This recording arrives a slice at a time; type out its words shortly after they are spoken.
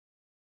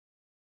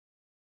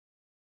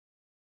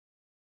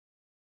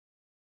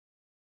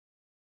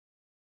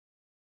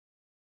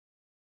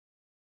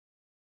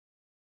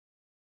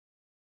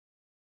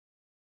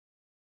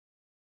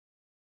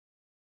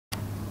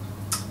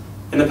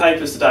In the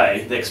papers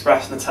today, the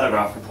Express and the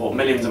Telegraph report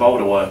millions of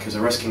older workers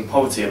are risking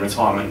poverty in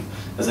retirement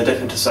as they dip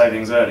into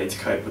savings early to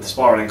cope with the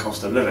spiralling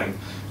cost of living,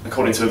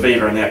 according to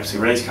Aviva and the Equity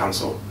Release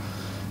Council.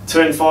 2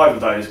 in 5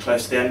 of those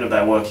close to the end of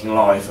their working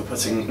life are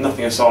putting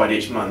nothing aside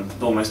each month,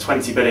 with almost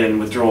 20 billion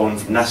withdrawn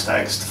from nest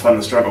eggs to fund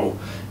the struggle,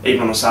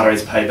 even on a salary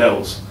to pay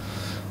bills.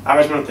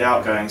 Average monthly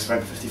outgoings for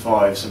over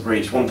 55s have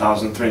reached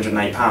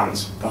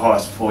 £1,308, the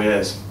highest for 4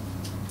 years.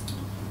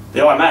 The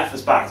IMF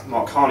has backed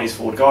Mark Carney's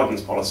forward guidance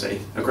policy,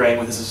 agreeing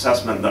with his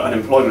assessment that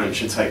unemployment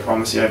should take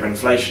primacy over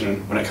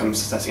inflation when it comes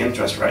to setting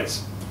interest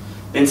rates.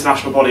 The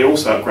international body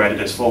also upgraded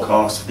its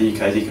forecast for the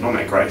UK's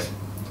economic growth.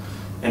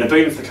 In a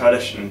boom for the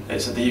coalition, it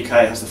said the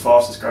UK has the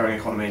fastest growing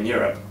economy in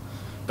Europe,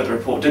 but the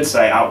report did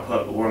say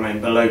output will remain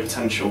below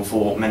potential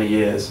for many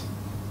years.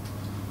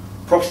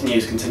 Property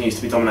news continues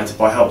to be dominated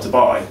by Help to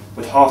Buy,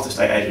 with half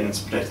estate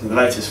agents predicting the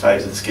latest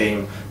phase of the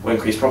scheme will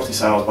increase property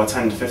sales by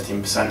 10 to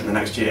 15% in the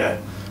next year,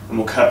 and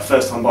will cut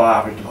first-time buyer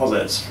average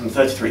deposits from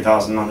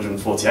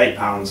 £33,948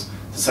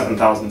 to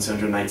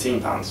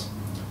 £7,218.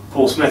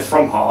 Paul Smith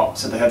from Hart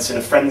said they had seen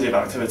a frenzy of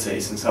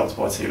activity since Help to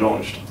Buy 2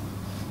 launched.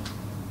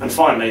 And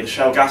finally, the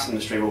shale gas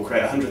industry will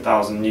create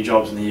 100,000 new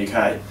jobs in the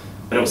UK,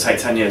 but it will take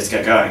 10 years to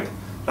get going.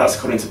 That's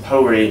according to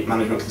Polri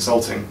Management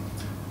Consulting.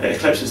 It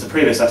eclipses the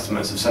previous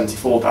estimates of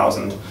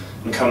 74,000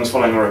 and comes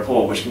following a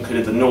report which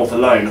concluded the North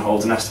alone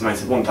holds an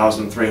estimated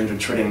 1,300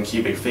 trillion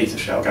cubic feet of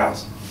shale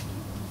gas.